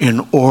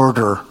in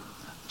order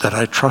that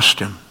I trust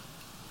Him.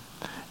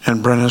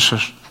 And Brennan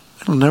says,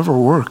 it'll never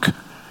work.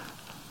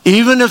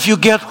 Even if you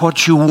get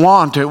what you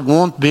want, it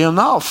won't be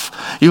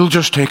enough. You'll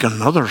just take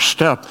another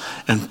step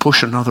and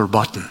push another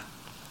button.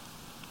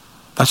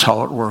 That's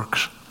how it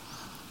works.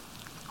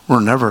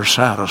 We're never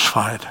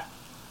satisfied.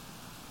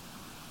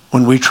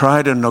 When we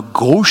try to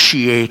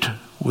negotiate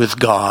with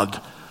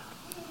God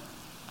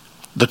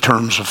the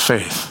terms of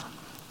faith.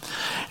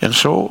 And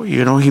so,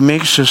 he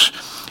makes this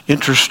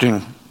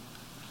interesting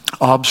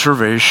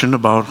observation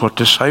about what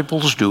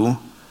disciples do,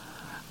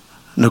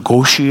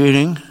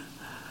 negotiating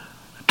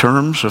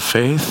terms of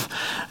faith.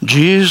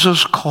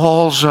 Jesus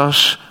calls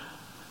us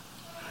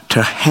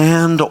to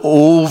hand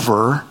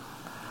over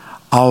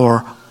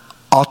our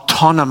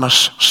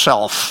autonomous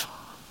self.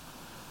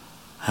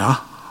 Yeah?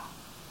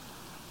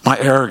 My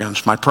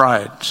arrogance, my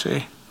pride,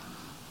 see?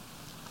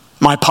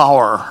 My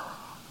power.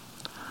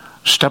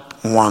 Step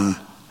one.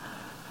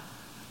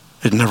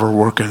 It'd never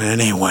work in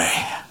any way.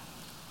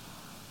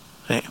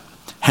 See?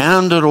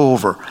 Hand it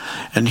over.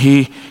 And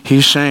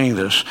he's saying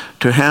this,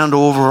 to hand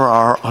over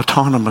our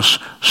autonomous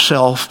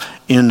self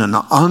in an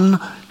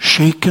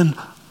unshaken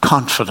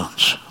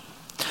confidence.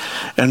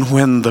 And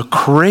when the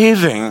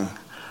craving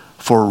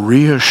for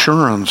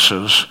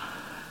reassurances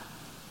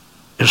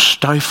is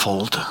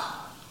stifled,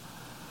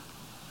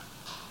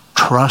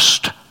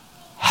 trust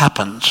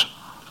happens.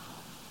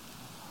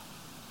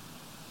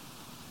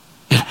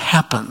 It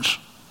happens.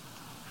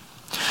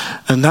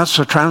 And that's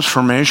a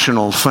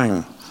transformational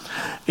thing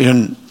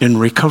in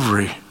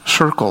recovery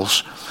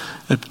circles.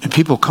 And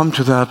people come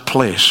to that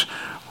place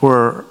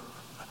where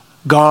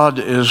God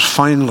is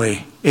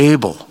finally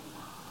able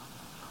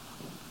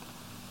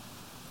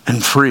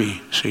and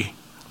free, see.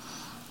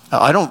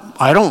 I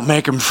don't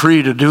make Him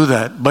free to do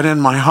that, but in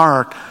my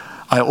heart,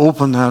 I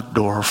open that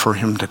door for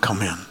Him to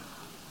come in,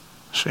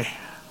 see.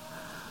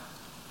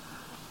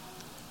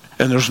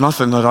 And there's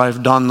nothing that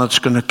I've done that's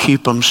going to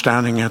keep Him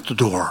standing at the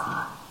door.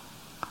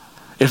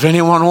 If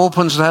anyone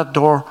opens that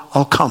door,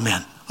 I'll come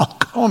in. I'll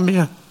come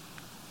in.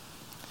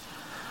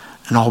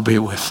 And I'll be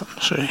with them,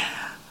 see.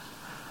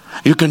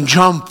 You can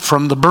jump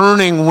from the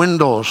burning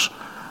windows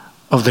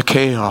of the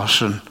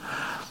chaos and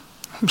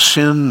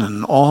sin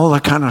and all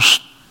that kind of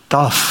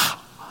stuff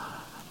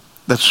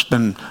that's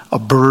been a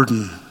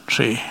burden,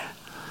 see.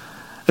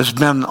 It's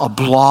been a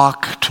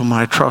block to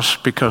my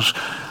trust because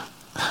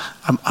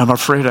I'm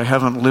afraid I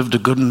haven't lived a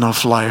good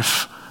enough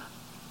life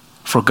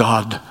for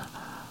God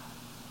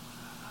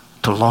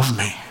to love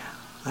me.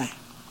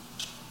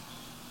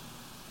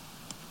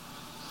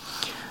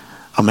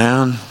 A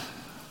man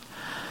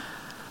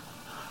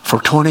for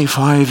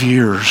 25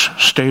 years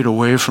stayed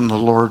away from the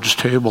Lord's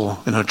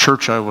table in a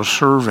church I was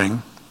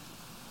serving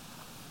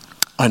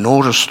I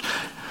noticed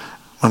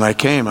when I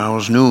came, I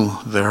was new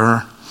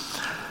there,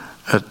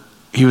 that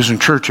he was in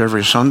church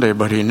every Sunday,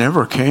 but he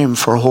never came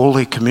for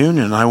Holy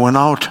Communion. I went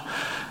out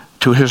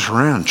to his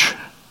ranch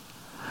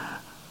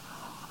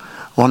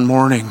one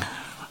morning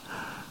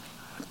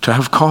to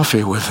have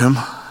coffee with him.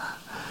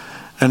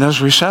 And as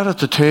we sat at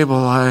the table,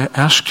 I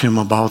asked him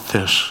about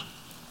this.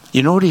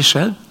 You know what he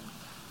said?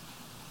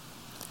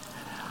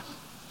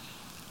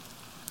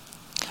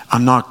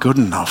 I'm not good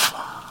enough.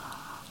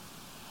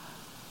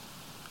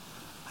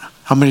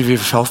 How many of you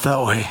have felt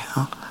that way?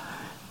 Huh?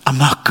 I'm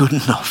not good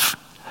enough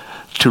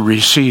to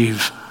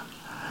receive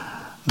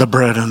the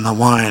bread and the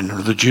wine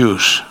or the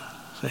juice.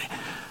 See?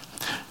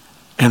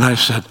 And I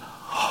said,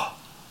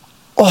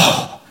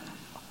 oh,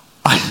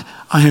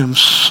 I am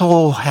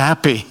so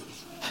happy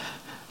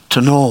to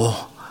know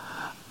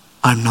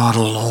I'm not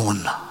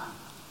alone.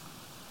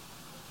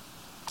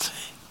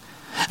 See?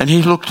 And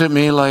he looked at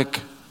me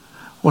like,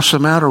 what's the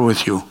matter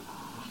with you?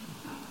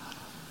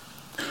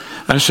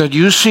 I said,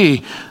 you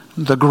see,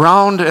 the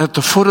ground at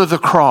the foot of the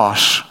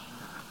cross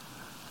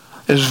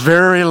is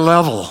very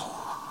level.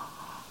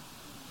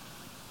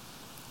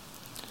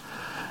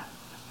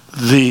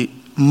 The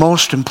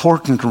most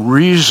important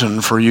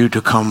reason for you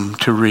to come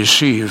to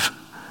receive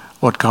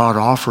what God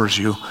offers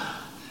you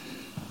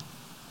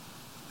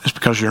is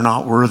because you're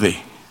not worthy.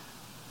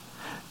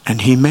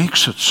 And he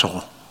makes it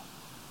so.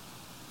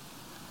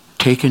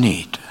 Take and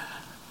eat.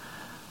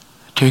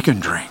 Take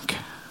and drink.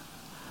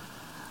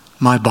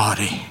 My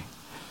body,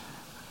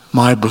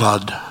 my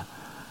blood,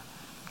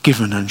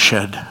 given and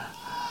shed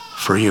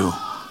for you.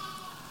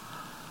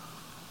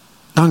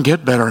 Doesn't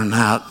get better than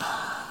that.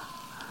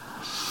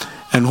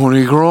 And when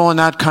we grow in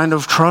that kind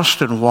of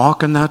trust and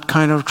walk in that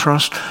kind of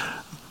trust,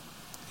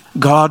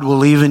 God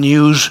will even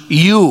use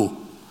you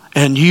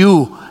and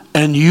you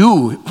and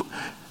you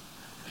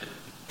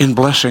in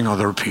blessing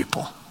other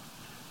people.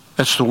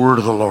 That's the word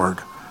of the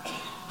Lord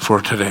for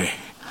today.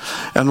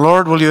 And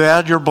Lord, will you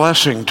add your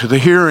blessing to the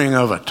hearing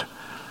of it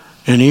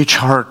in each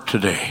heart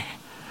today?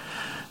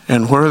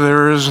 And where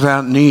there is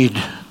that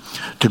need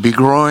to be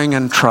growing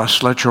in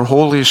trust, let your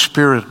Holy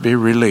Spirit be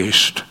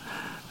released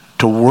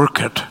to work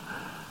it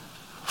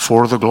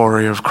for the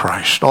glory of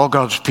Christ. All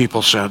God's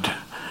people said,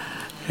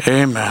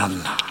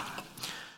 amen.